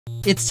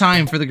It's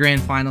time for the grand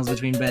finals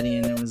between Betty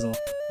and No1zzle.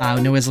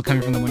 No1zzle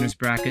coming from the winner's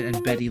bracket,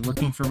 and Betty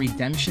looking for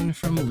redemption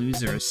from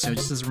losers. So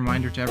just as a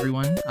reminder to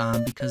everyone,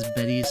 because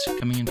Betty's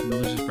coming in from the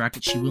losers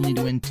bracket, she will need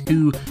to win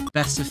 2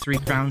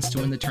 best-of-3 crowns to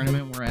win the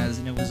tournament, whereas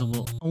No1zzle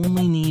will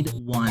only need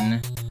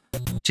 1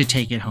 to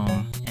take it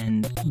home.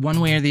 And one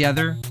way or the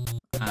other,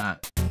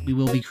 we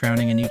will be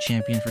crowning a new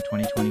champion for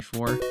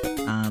 2024.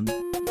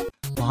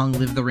 Long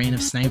live the reign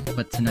of Snipe,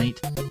 but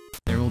tonight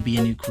there will be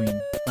a new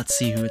queen. Let's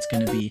see who it's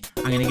going to be.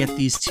 I'm going to get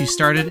these 2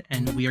 started,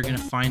 and we are going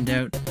to find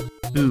out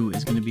who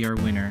is going to be our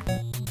winner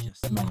in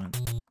just a moment.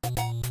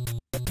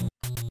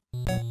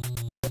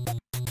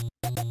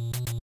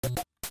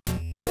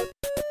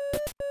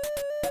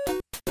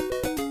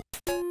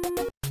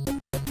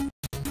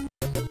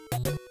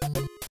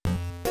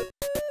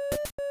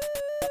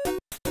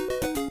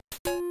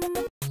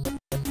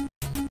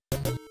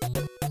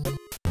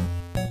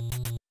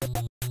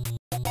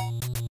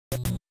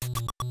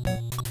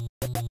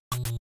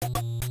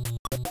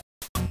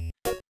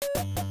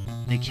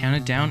 They count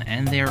it down,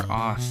 and they're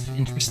off.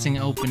 Interesting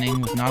opening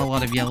with not a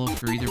lot of yellow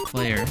for either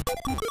player.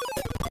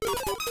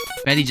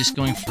 Betty just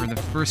going for the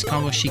first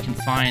combo she can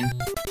find.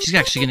 She's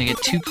actually going to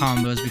get 2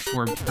 combos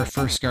before her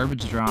first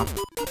garbage drop.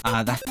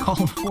 That call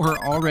for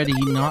already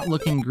not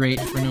looking great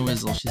for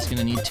No1zzle. She's going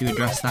to need to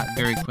address that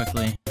very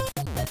quickly.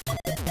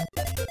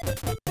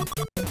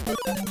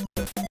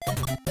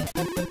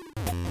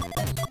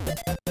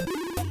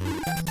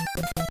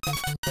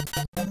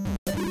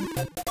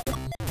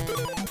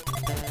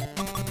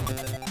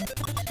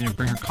 Gonna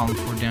bring her column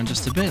 4 down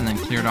just a bit and then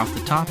clear it off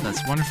the top.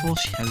 That's wonderful.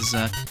 She has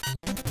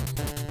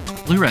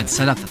blue-red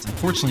set up that's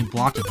unfortunately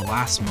blocked at the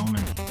last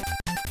moment.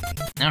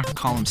 Now her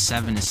column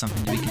 7 is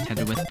something to be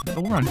contended with.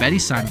 Over on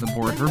Betty's side of the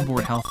board, her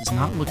board health is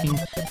not looking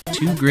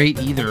too great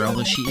either,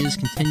 although she is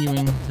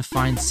continuing to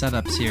find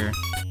setups here.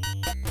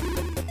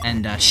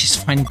 And she's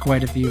finding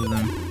quite a few of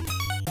them.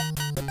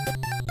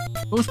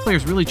 Both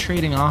players really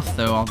trading off,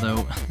 though,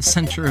 although the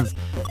center of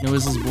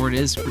No1zzle's board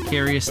is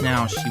precarious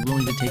now. She will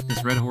need to take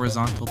this red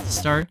horizontal to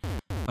start,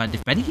 but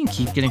if Betty can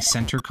keep getting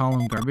center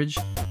column garbage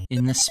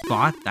in this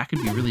spot, that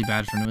could be really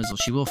bad for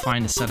No1zzle. She will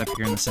find a setup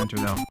here in the center,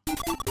 though.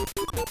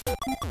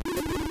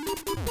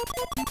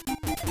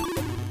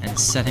 And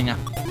setting up,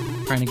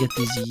 trying to get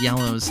these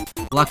yellows.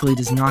 Luckily,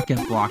 does not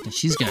get blocked, and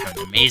she's going to have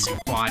an amazing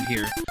quad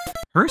here.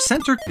 Her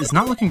center is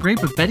not looking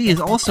great, but Betty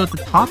is also at the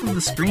top of the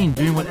screen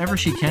doing whatever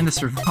she can to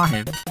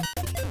survive.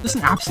 This is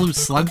an absolute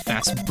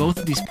slugfest. Both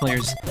of these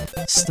players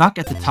stuck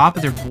at the top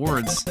of their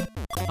boards.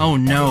 Oh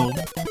no.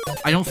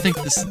 I don't think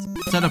this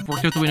setup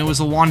worked out the way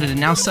No1zzle wanted, and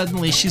now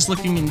suddenly she's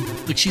looking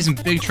like she's in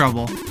big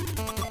trouble.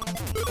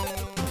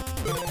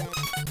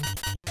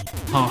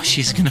 Oh,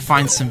 she's gonna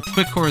find some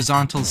quick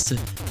horizontals to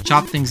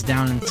chop things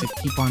down and to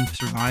keep on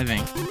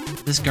surviving.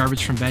 This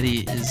garbage from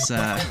Betty is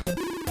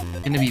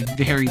gonna be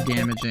very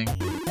damaging.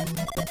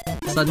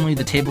 Suddenly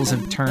the tables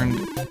have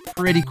turned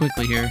pretty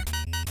quickly here.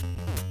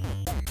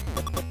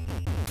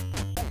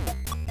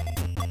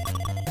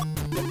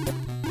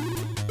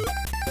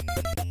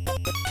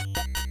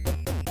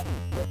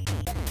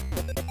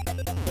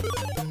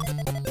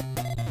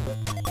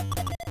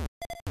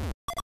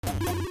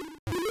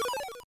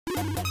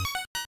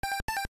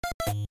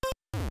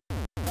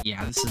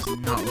 Yeah, this is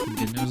not looking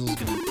good. No1zzle's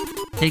gonna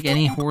take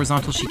any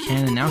horizontal she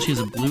can, and now she has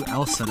a blue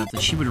L setup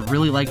that she would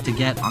really like to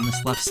get on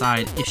this left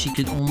side if she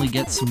could only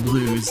get some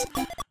blues.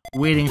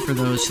 Waiting for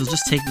those, she'll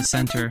just take the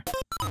center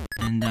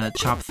and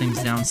chop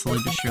things down slowly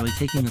but surely,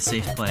 taking the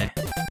safe play.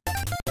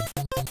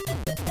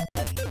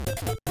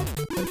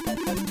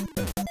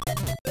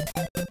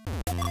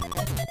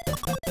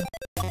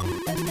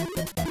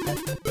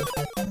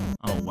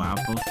 Oh wow,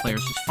 both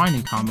players just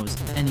finding combos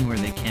anywhere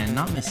they can,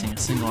 not missing a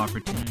single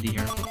opportunity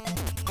here.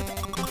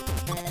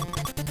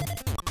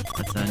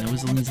 But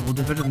No1zzle needs a little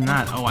bit better than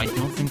that. Oh, I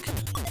don't think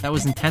that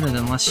was intended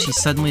unless she's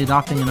suddenly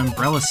adopting an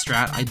umbrella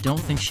strat. I don't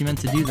think she meant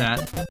to do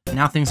that.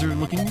 Now things are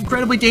looking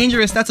incredibly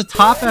dangerous. That's a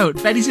top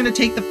out. Betty's gonna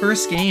take the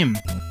first game.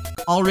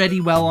 Already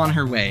well on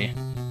her way.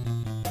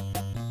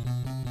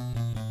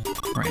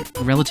 Alright,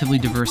 relatively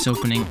diverse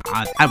opening.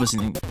 That was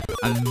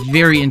a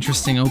very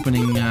interesting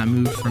opening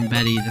move from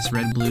Betty, this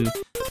red-blue.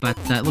 But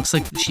it looks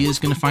like she is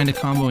going to find a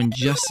combo in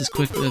just as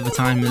quick of a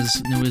time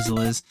as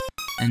No1zzle is.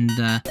 And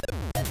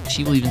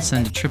she will even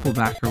send a triple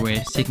back her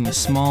way, taking a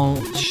small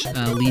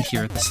lead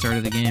here at the start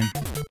of the game.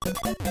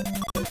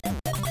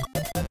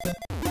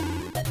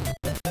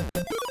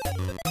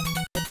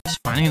 Just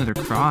finding another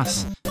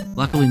cross.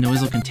 Luckily,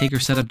 No1zzle can take her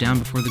setup down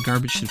before the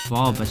garbage should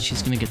fall, but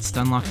she's going to get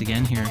stun locked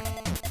again here.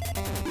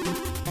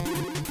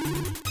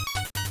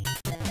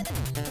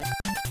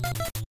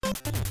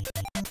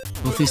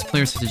 Both these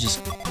players have to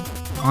just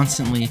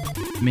constantly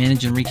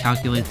manage and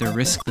recalculate their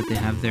risk that they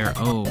have there.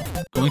 Oh,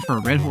 going for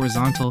a red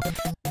horizontal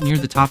near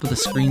the top of the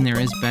screen there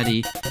is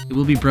Betty. It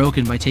will be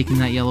broken by taking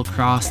that yellow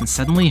cross, and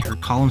suddenly her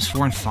columns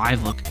 4 and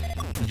 5 look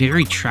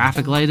very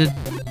traffic lighted,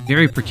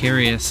 very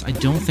precarious. I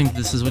don't think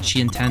this is what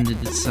she intended.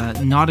 It's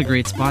not a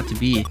great spot to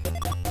be.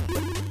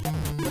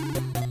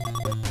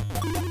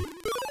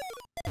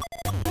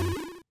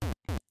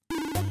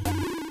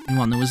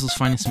 Meanwhile, No1zzle's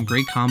finding some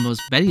great combos.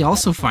 Betty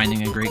also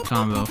finding a great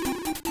combo.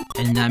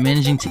 And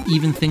managing to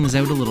even things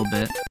out a little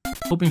bit.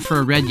 Hoping for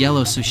a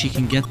red-yellow so she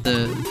can get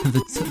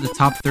the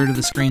top third of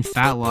the screen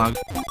fat log.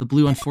 The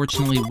blue,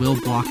 unfortunately, will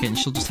block it, and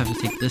she'll just have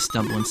to take this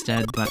double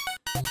instead, but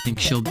I think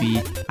she'll be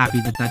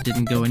happy that that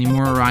didn't go any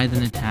more awry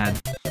than it had.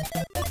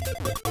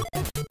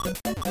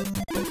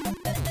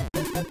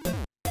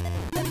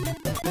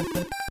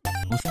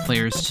 Both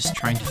players just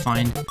trying to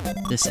find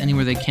this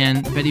anywhere they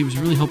can. Betty was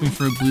really hoping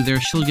for a blue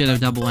there. She'll get a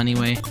double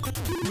anyway.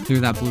 Clear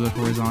that blue out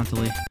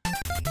horizontally.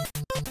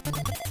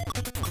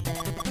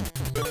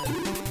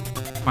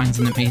 Finds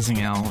an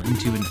amazing L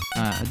into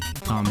a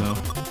combo.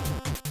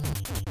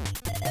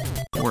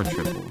 Or a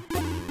triple.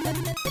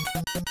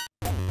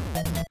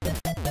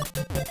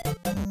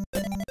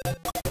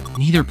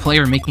 Neither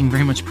player making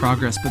very much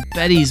progress, but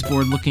Betty's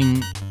board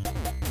looking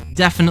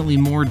definitely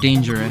more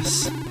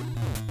dangerous.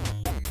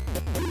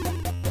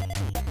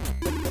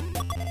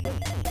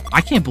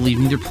 I can't believe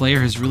neither player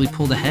has really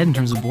pulled ahead in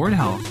terms of board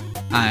health.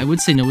 I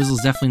would say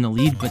No1zzle's definitely in the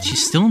lead, but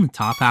she's still in the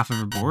top half of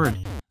her board.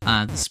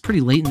 This is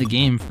pretty late in the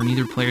game for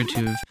neither player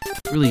to have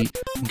really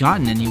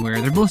gotten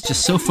anywhere. They're both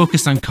just so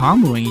focused on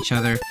comboing each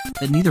other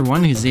that neither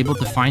one is able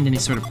to find any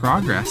sort of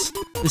progress.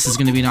 This is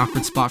going to be an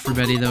awkward spot for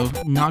Betty, though.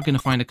 Not going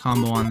to find a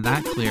combo on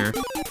that clear,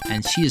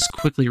 and she is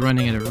quickly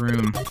running out of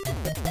room.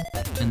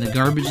 And the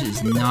garbage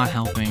is not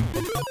helping.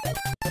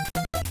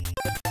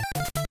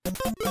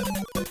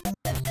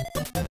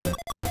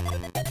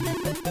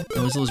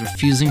 No1zzle is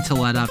refusing to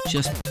let up,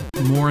 just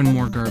more and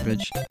more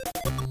garbage.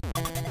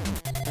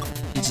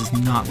 He does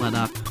not let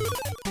up.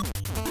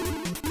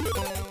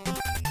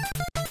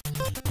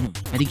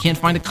 Betty can't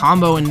find a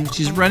combo and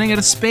she's running out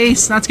of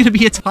space. That's going to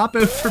be a top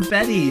out for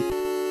Betty.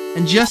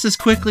 And just as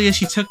quickly as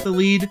she took the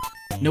lead,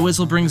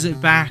 No1zzle brings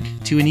it back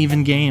to an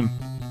even game.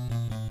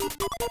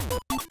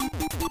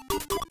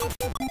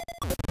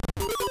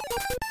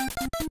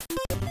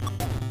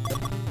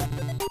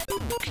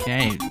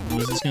 Okay,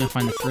 No1zzle's going to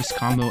find the first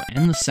combo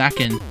and the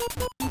second.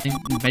 I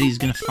think Betty's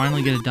going to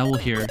finally get a double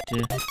here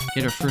to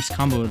get her first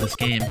combo of this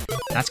game.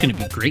 That's going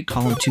to be great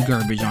column 2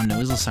 garbage on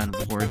No1zzle's side of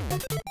the board.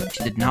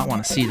 She did not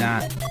want to see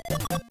that.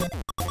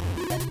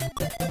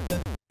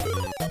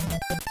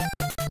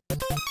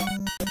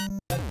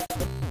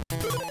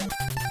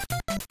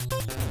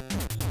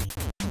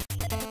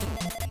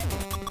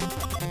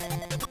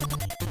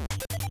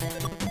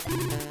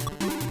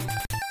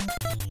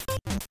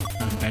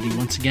 Betty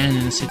once again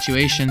in a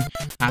situation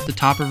at the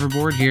top of her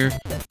board here,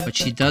 but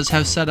she does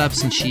have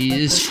setups and she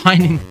is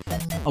finding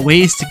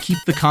ways to keep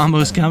the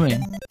combos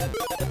coming.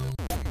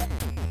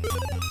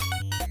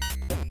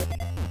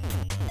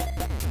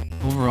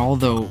 Overall,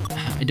 though,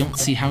 I don't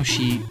see how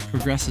she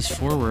progresses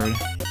forward.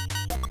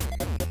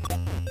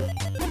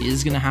 She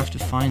is going to have to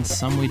find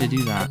some way to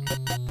do that.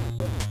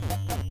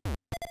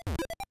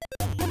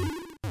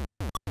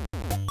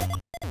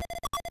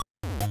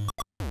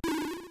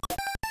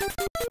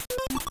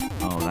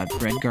 Oh, that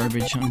red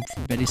garbage on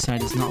Betty's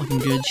side is not looking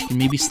good. She can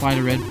maybe slide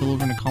a red pill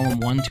over into column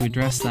 1 to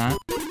address that.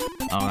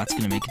 Oh, that's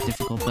going to make it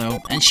difficult, though.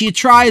 And she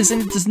tries,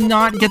 and it does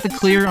not get the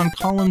clear on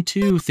column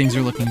 2. Things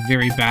are looking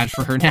very bad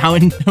for her now,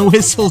 and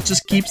No1zzle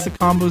just keeps the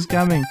combos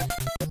coming.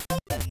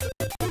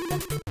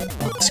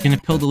 Well, it's going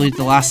to pill delete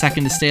the last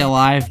second to stay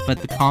alive,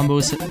 but the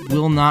combos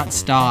will not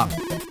stop.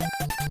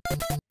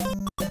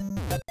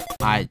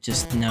 I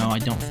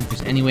don't think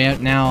there's any way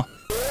out now.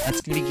 That's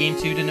going to be game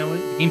 3 to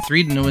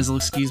No1zzle,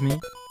 excuse me.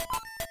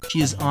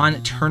 She is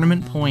on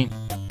tournament point.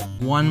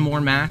 One more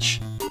match,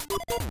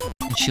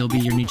 and she'll be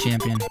your new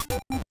champion.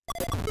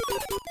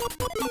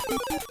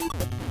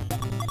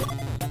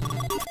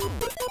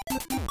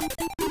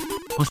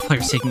 Both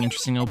players taking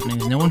interesting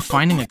openings. No one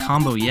finding a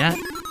combo yet.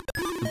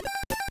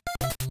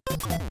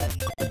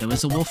 But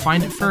No1zzle will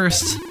find it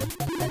first.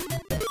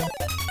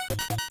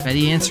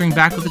 Betty answering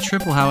back with a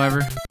triple,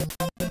 however.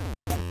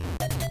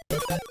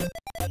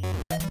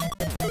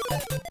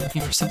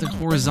 Looking for something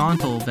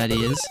horizontal,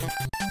 Betty is.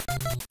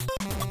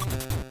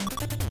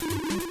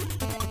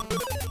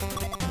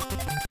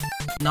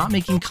 Not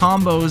making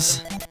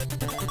combos.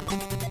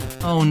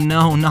 Oh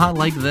no, not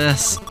like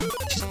this.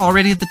 She's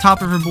already at the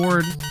top of her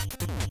board.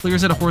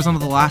 Clears out a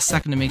horizontal the last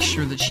second to make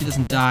sure that she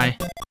doesn't die.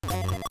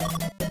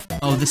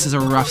 Oh, this is a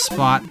rough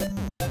spot.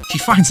 She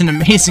finds an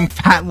amazing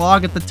fat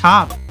log at the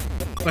top,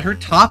 but her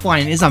top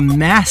line is a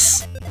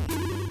mess.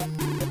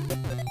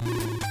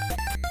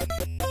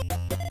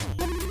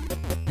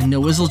 And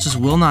No1zzle just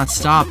will not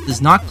stop.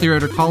 Does not clear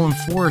out her column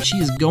 4. She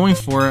is going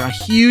for a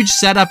huge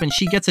setup, and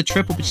she gets a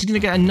triple, but she's going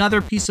to get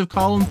another piece of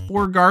column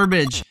 4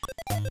 garbage.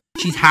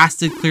 She has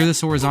to clear this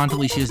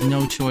horizontally. She has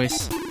no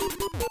choice.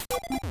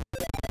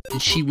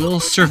 And she will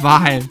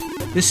survive.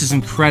 This is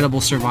incredible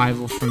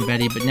survival from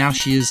Betty, but now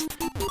she is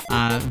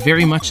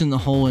very much in the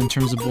hole in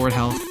terms of board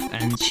health,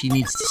 and she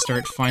needs to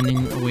start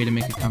finding a way to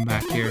make a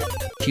comeback here.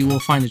 She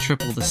will find a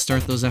triple to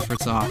start those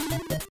efforts off,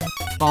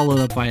 followed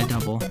up by a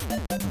double.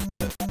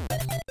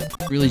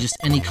 Really just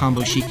any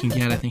combo she can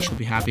get, I think she'll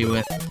be happy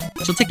with.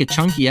 She'll take a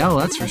chunky L,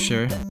 that's for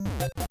sure.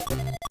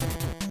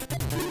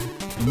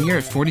 And we are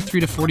at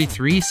 43 to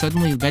 43.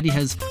 Suddenly, Betty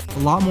has a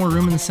lot more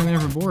room in the center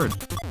of her board.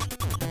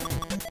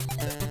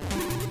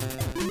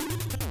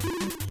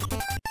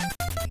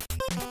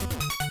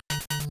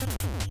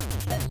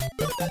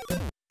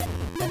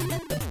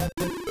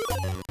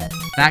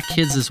 That,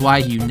 kids, is why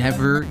you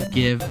never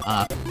give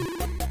up.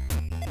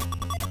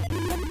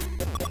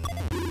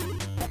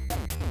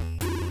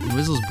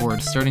 No1zzle's board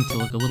is starting to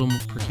look a little more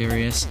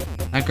precarious.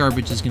 That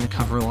garbage is going to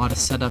cover a lot of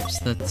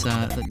setups that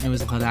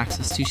No1zzle had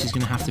access to. She's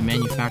going to have to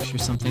manufacture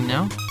something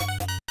now.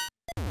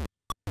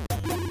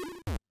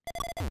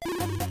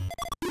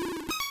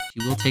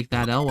 She will take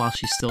that L while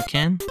she still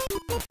can.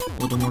 A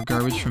little more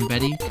garbage from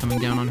Betty coming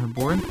down on her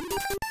board.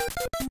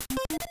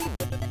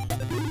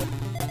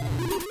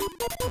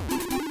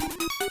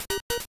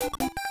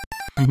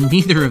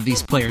 Neither of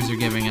these players are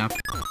giving up.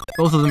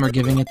 Both of them are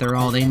giving it their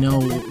all. They know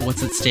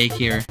what's at stake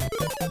here.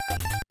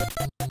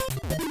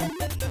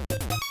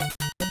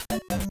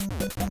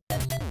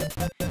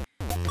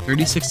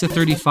 $36 to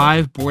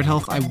 $35. Board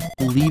health, I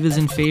believe, is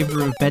in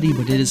favor of Betty,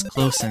 but it is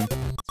close, and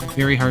it's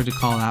very hard to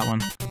call that one.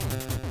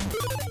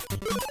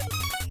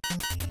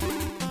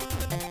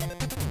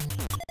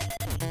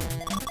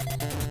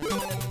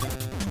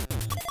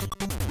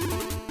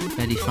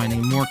 Betty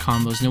finding more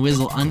combos.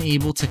 No1zzle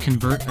unable to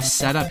convert a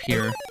setup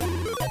here.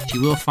 She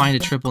will find a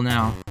triple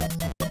now.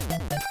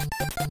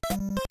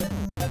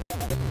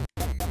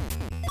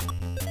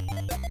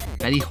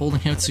 Betty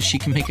holding out so she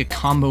can make a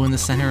combo in the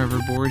center of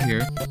her board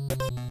here.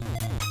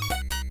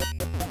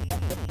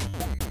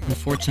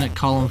 Unfortunate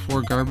column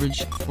 4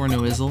 garbage for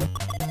No1zzle.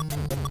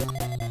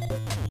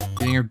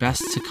 Doing her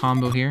best to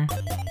combo here.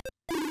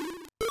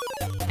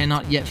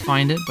 Cannot yet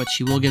find it, but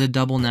she will get a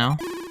double now.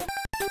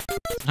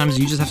 Sometimes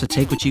you just have to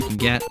take what you can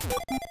get.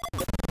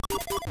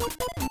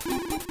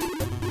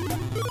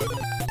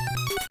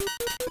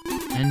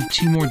 And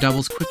 2 more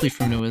doubles quickly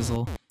from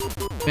No1zzle.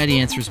 Betty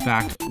answers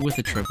back with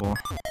a triple.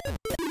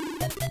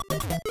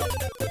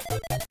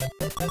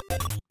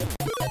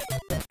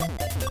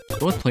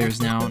 Both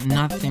players now,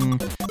 nothing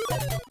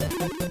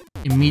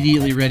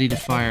immediately ready to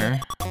fire.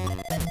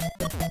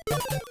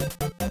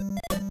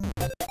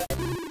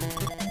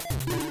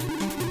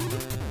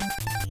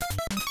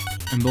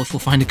 And both will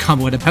find a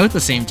combo at about the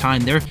same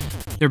time.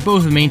 They're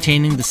both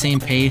maintaining the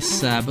same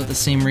pace, but the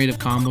same rate of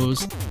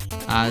combos.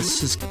 It's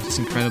just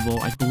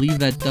incredible. I believe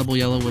that double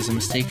yellow was a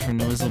mistake from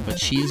No1zzle, but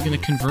she is going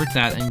to convert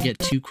that and get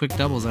 2 quick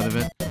doubles out of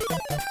it.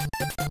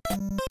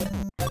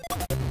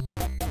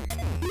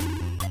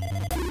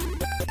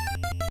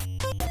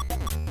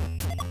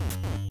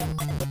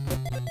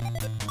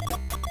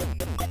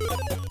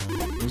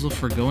 No1zzle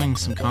forgoing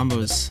some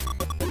combos,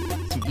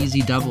 some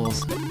easy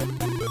doubles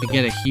to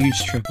get a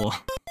huge triple.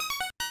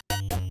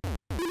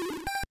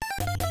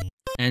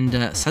 And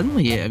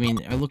suddenly, I mean,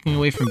 looking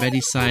away from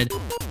Betty's side,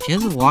 she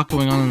has a lot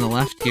going on the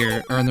left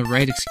here, or on the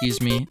right, excuse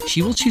me.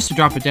 She will choose to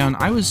drop it down.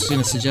 I was going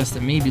to suggest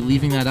that maybe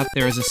leaving that up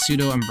there as a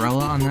pseudo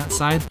umbrella on that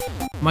side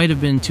might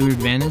have been to her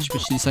advantage,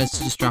 but she decides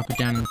to just drop it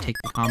down and take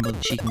the combo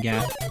that she can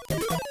get.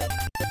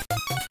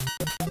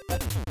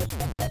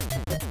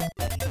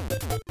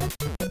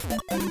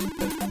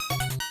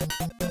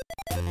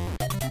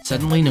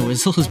 Suddenly,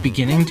 No1zzle is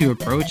beginning to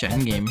approach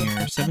endgame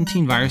here.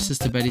 17 viruses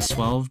to Betty's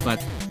 12,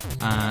 but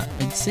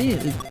I'd say,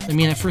 I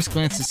mean, at first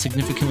glance, it's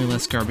significantly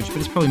less garbage, but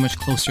it's probably much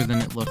closer than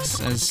it looks,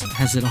 as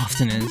it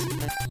often is.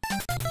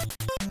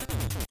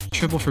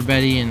 Triple for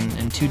Betty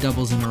and 2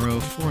 doubles in a row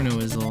for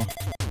No1zzle.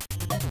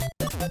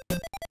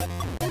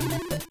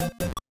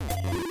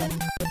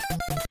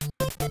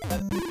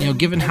 You know,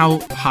 given how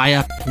high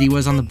up he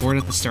was on the board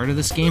at the start of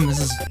this game, this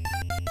has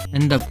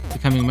ended up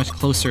becoming much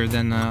closer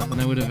than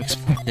I would have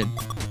expected.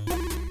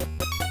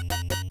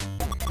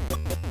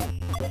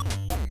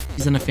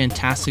 She's done a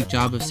fantastic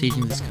job of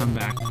staging this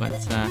comeback, but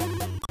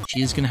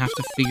she is going to have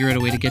to figure out a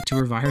way to get to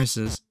her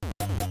viruses.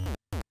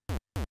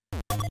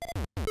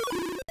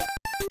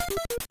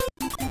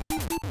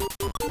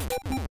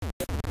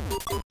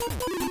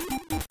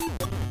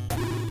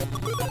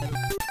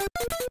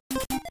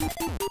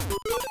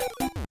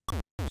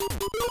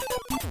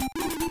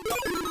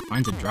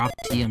 Finds a drop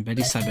T on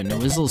Betty's side, but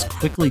No1zzle is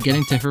quickly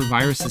getting to her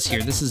viruses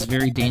here. This is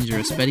very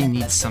dangerous. Betty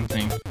needs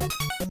something.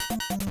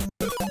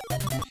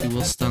 She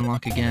will stun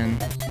lock again.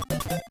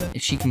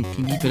 If she can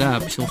keep it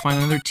up, she'll find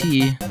another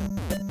T.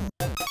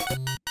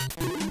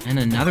 And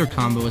another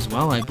combo as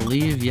well, I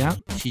believe. Yep,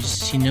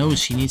 she knows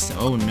she needs to...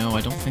 Oh no,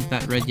 I don't think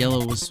that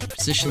red-yellow was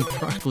positioned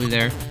correctly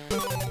there.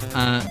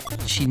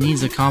 She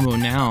needs a combo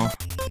now.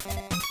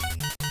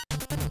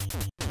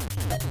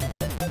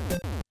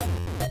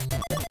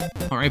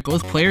 Alright,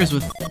 both players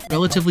with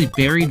relatively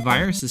buried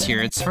viruses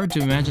here. It's hard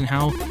to imagine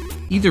how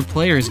either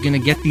player is going to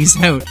get these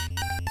out.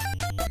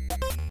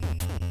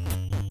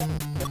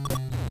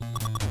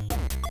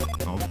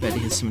 Oh, Betty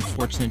has some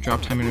unfortunate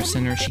drop time in her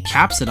center. She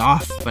caps it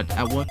off, but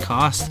at what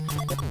cost?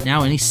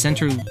 Now any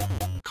center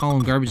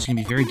column garbage is going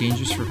to be very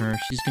dangerous for her.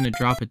 She's going to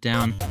drop it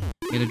down.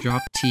 Get a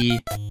drop T.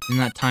 In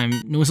that time,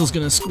 No1zzle's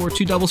going to score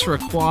 2 doubles for a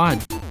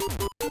quad.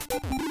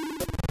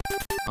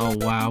 Oh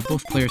wow,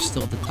 both players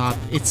still at the top.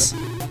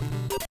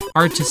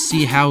 hard to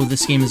see how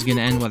this game is going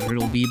to end, whether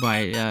it'll be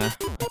by a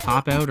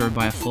top out or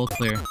by a full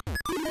clear.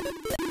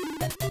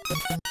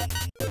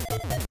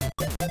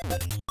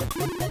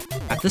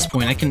 At this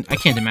point, I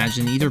can't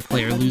imagine either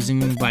player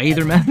losing by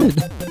either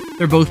method.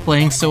 They're both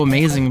playing so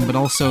amazing, but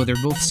also they're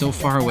both so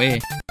far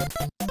away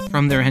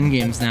from their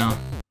endgames now.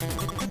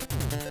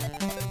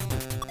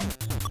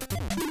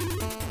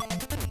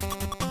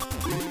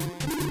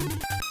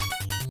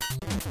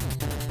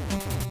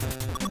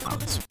 Wow,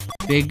 this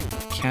big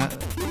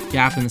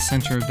gap in the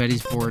center of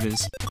Betty's board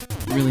is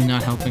really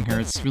not helping her.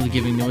 It's really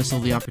giving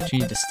No1zzle the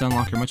opportunity to stun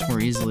lock her much more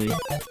easily.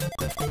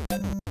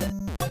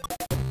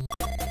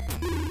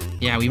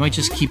 Yeah, we might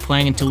just keep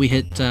playing until we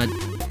hit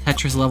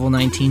Tetris level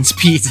 19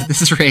 speeds at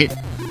this rate.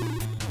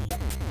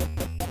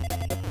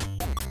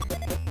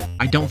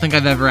 I don't think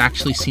I've ever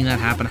actually seen that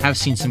happen. I have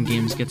seen some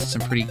games get to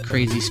some pretty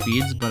crazy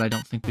speeds, but I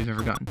don't think we've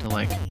ever gotten to,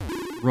 like,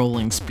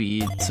 rolling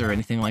speeds or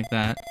anything like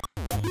that.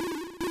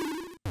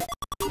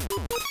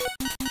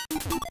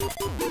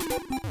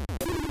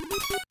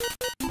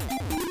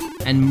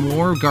 And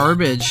more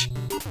garbage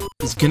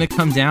is gonna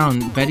come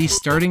down. Betty's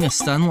starting a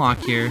stun lock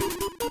here.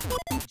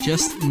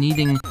 Just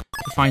needing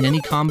to find any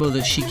combo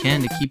that she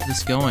can to keep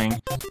this going.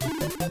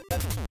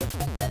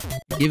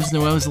 Gives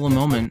No1zzle a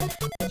moment.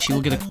 She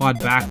will get a quad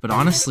back, but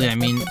honestly, I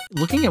mean,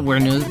 looking at where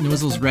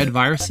No1zzle's red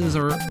viruses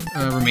are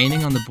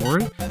remaining on the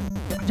board,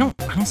 I don't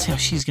see how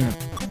she's gonna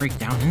break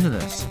down into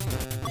this.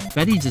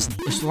 Betty just,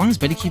 as long as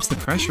Betty keeps the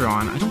pressure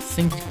on, I don't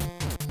think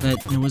that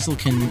No1zzle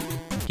can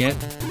get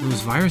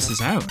those viruses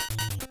out.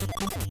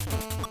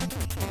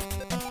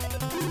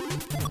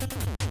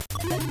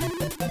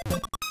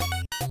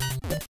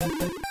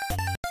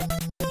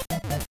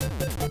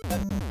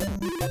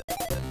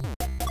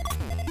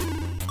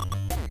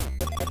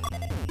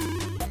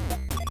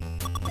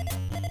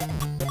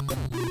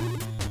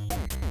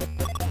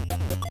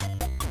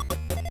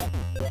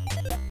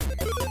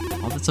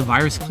 It's a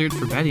virus cleared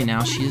for Betty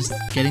now. She is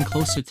getting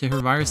closer to her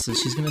viruses.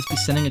 She's going to be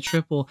sending a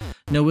triple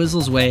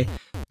No1zzle's way.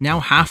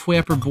 Now halfway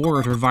up her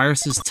board, her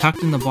virus is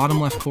tucked in the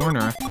bottom left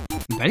corner.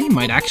 Betty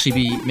might actually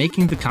be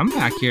making the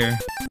comeback here.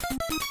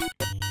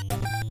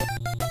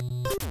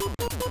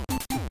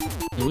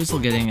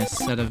 No1zzle getting a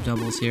set of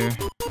doubles here.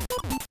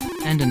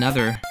 And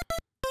another.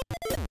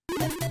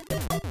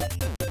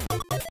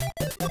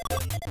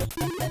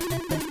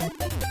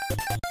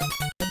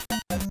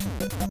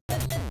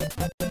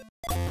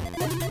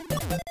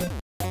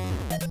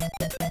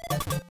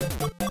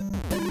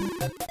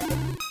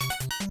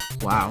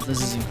 Wow,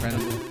 this is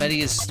incredible.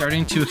 Betty is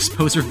starting to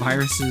expose her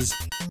viruses,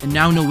 and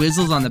now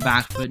No1zzle's on the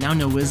back, but now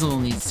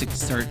No1zzle needs to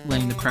start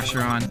laying the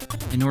pressure on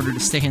in order to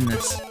stay in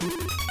this.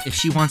 If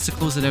she wants to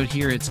close it out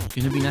here, it's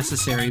going to be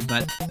necessary,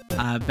 but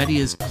Betty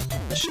is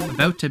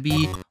about to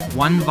be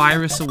one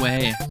virus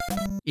away.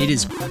 It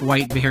is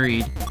quite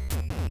buried,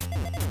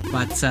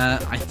 but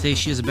I'd say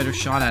she has a better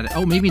shot at it.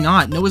 Oh, maybe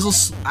not.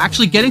 No1zzle's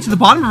actually getting to the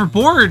bottom of her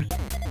board.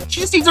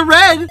 She just needs a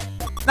red.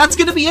 That's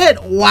going to be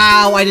it.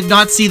 Wow, I did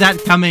not see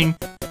that coming.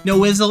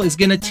 No1zzle is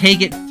going to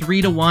take it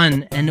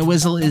 3-1, and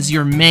No1zzle is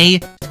your May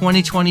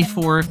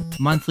 2024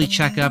 Monthly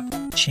Checkup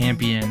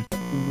champion.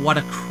 What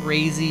a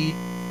crazy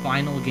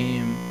final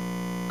game.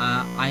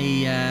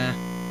 I'm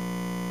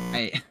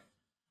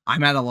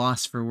at a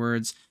loss for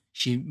words.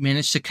 She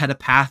managed to cut a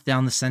path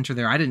down the center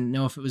there. I didn't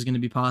know if it was going to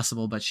be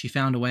possible, but she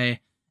found a way,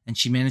 and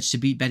she managed to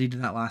beat Betty to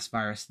that last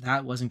virus.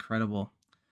 That was incredible.